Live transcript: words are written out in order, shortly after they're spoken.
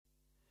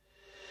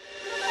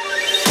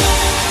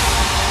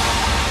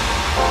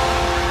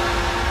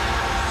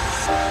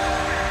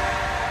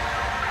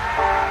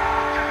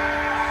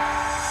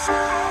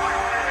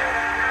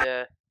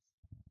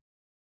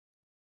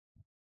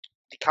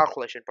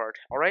calculation part.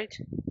 Alright,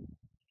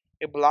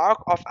 a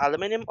block of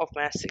aluminum of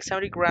mass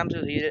 670 grams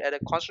is heated at a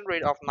constant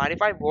rate of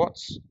 95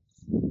 watts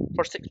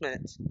for 6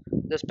 minutes.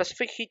 The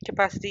specific heat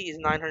capacity is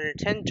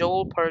 910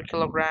 joule per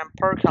kilogram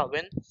per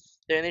Kelvin.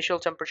 The initial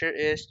temperature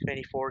is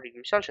 24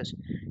 degrees Celsius.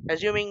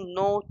 Assuming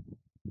no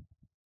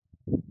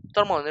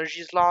thermal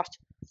energy is lost,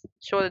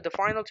 so that the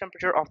final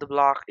temperature of the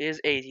block is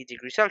 80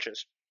 degrees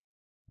Celsius.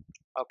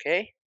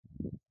 Okay,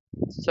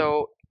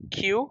 so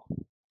Q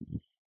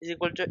is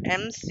equal to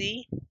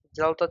mc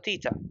delta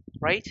theta,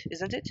 right?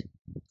 Isn't it?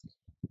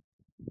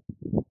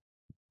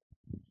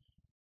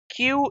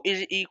 Q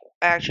is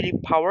actually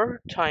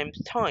power times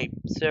time,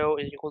 so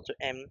it's equal to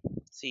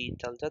mc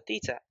delta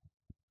theta.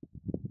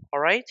 All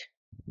right.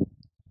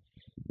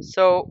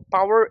 So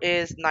power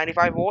is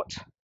 95 watts.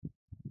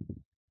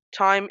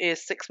 Time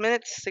is 6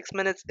 minutes. 6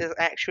 minutes is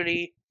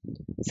actually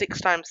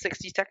 6 times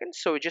 60 seconds,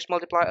 so we just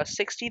multiply a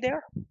 60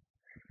 there.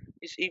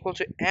 Is equal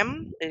to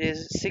m. It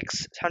is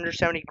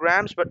 670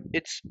 grams, but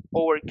it's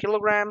over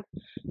kilogram,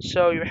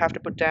 so you have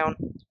to put down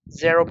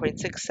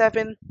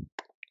 0.67.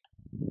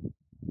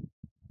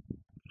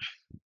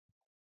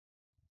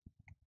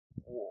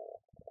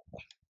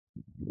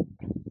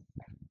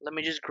 Let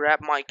me just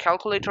grab my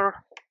calculator.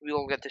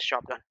 We'll get this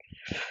job done.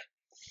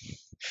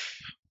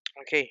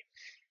 Okay,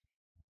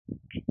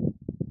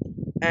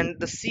 and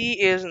the C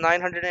is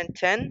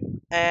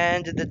 910,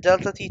 and the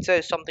delta theta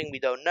is something we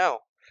don't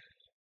know.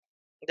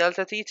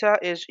 Delta theta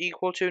is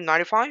equal to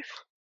 95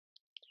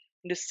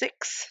 into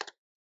 6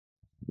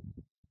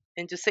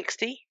 into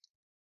 60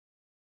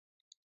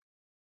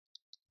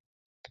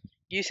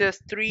 uses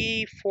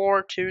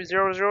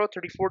 34200,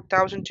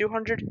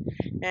 34,200,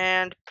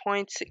 and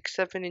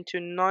 0.67 into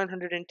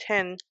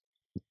 910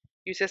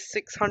 uses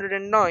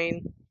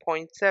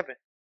 609.7.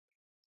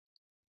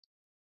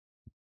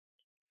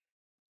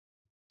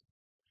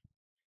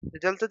 The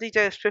delta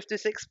theta is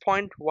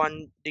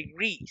 56.1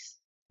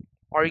 degrees,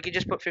 or you can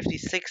just put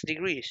 56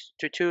 degrees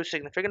to two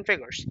significant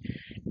figures.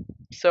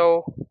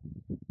 So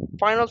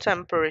final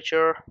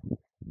temperature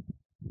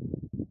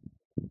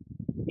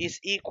is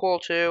equal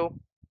to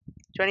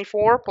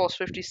 24 plus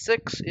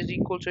 56 is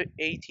equal to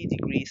 80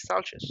 degrees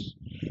Celsius.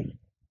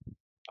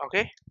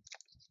 Okay.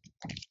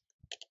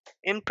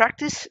 In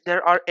practice,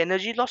 there are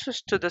energy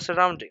losses to the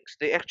surroundings.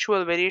 The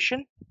actual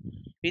variation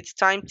with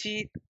time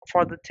t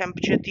for the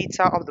temperature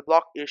theta of the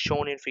block is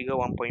shown in figure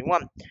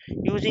 1.1.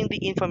 Using the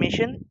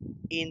information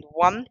in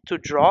 1 to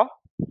draw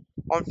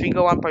on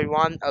figure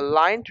 1.1 a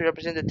line to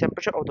represent the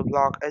temperature of the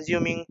block,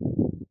 assuming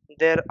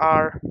there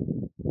are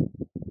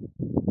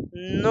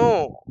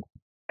no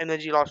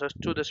energy losses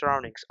to the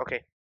surroundings.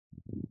 Okay,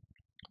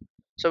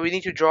 so we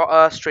need to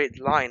draw a straight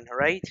line,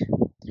 right?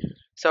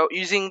 So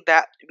using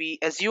that, we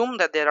assume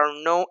that there are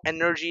no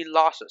energy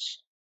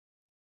losses.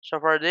 So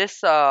for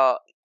this,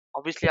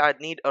 obviously I'd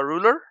need a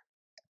ruler.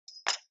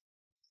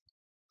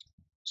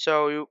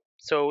 So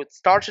it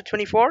starts at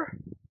 24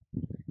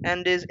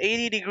 and is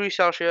 80 degrees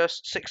Celsius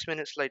 6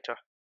 minutes later.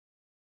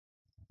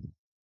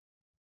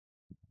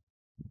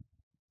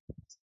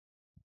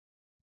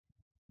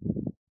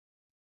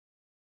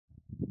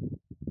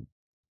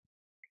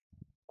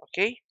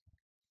 Okay,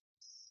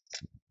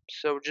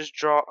 so just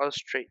draw a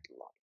straight line.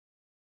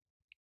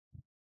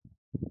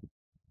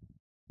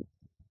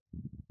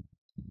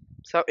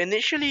 So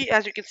initially,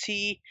 as you can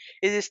see,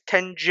 it is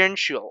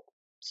tangential.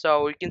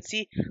 So you can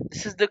see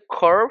this is the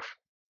curve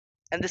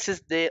and this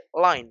is the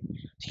line.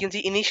 So you can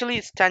see initially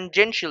it's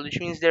tangential, which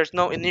means there's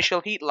no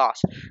initial heat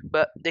loss,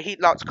 but the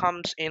heat loss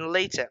comes in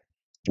later.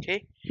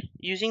 Okay,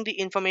 using the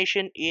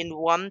information in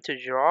 1 to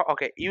draw.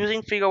 Okay,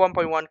 using figure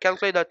 1.1,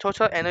 calculate the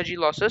total energy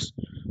losses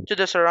to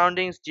the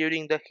surroundings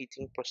during the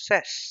heating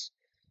process.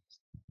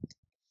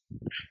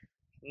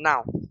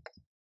 Now,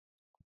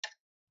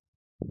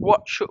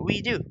 what should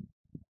we do?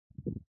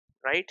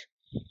 Right?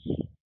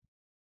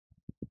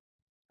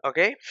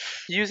 Okay,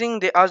 using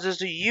the others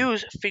to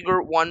use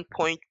figure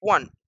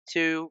 1.1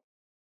 to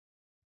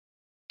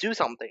do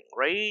something,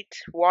 right?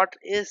 What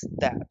is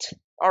that?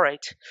 All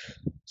right,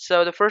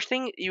 so the first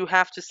thing you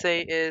have to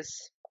say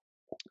is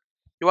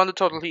you want the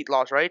total heat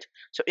loss, right?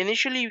 So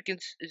initially you can,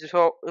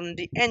 so in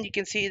the end you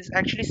can see it's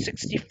actually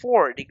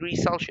 64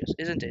 degrees Celsius,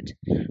 isn't it?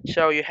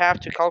 So you have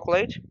to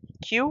calculate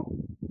Q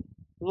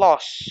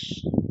loss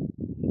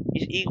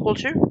is equal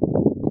to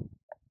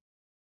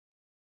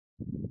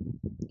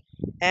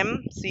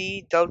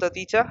mc delta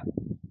theta,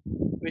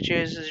 which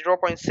is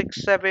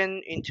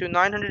 0.67 into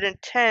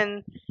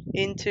 910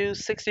 into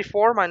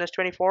 64 minus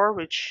 24,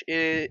 which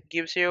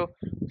gives you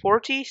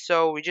 40.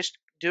 So we just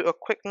do a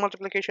quick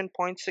multiplication,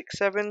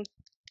 0.67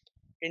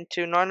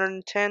 into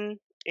 910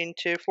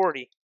 into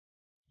 40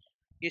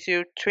 gives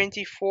you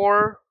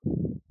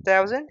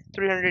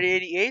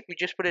 24,388. We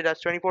just put it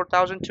as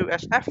 24,002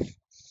 SF.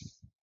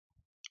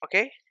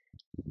 Okay,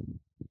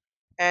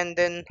 and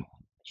then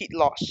heat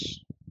loss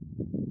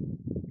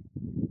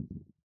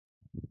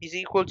is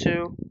equal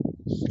to,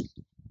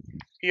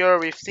 here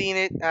we've seen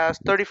it as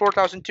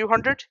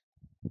 34,200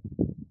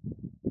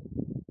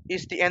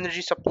 is the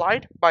energy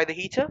supplied by the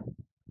heater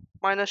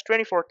minus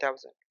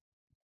 24,000.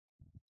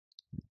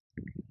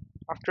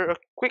 After a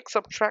quick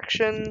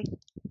subtraction,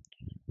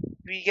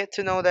 we get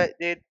to know that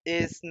it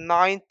is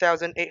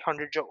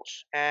 9,800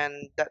 joules,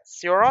 and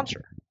that's your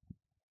answer.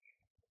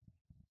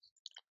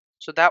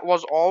 So that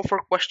was all for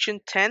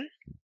question 10.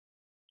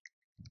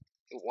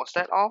 Was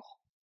that all?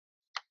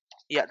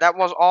 Yeah, that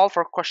was all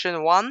for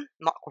question 1,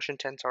 not question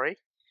 10, sorry.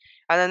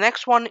 And the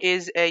next one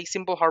is a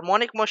simple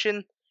harmonic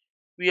motion.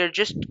 We are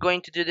just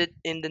going to do it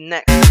in the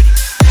next video.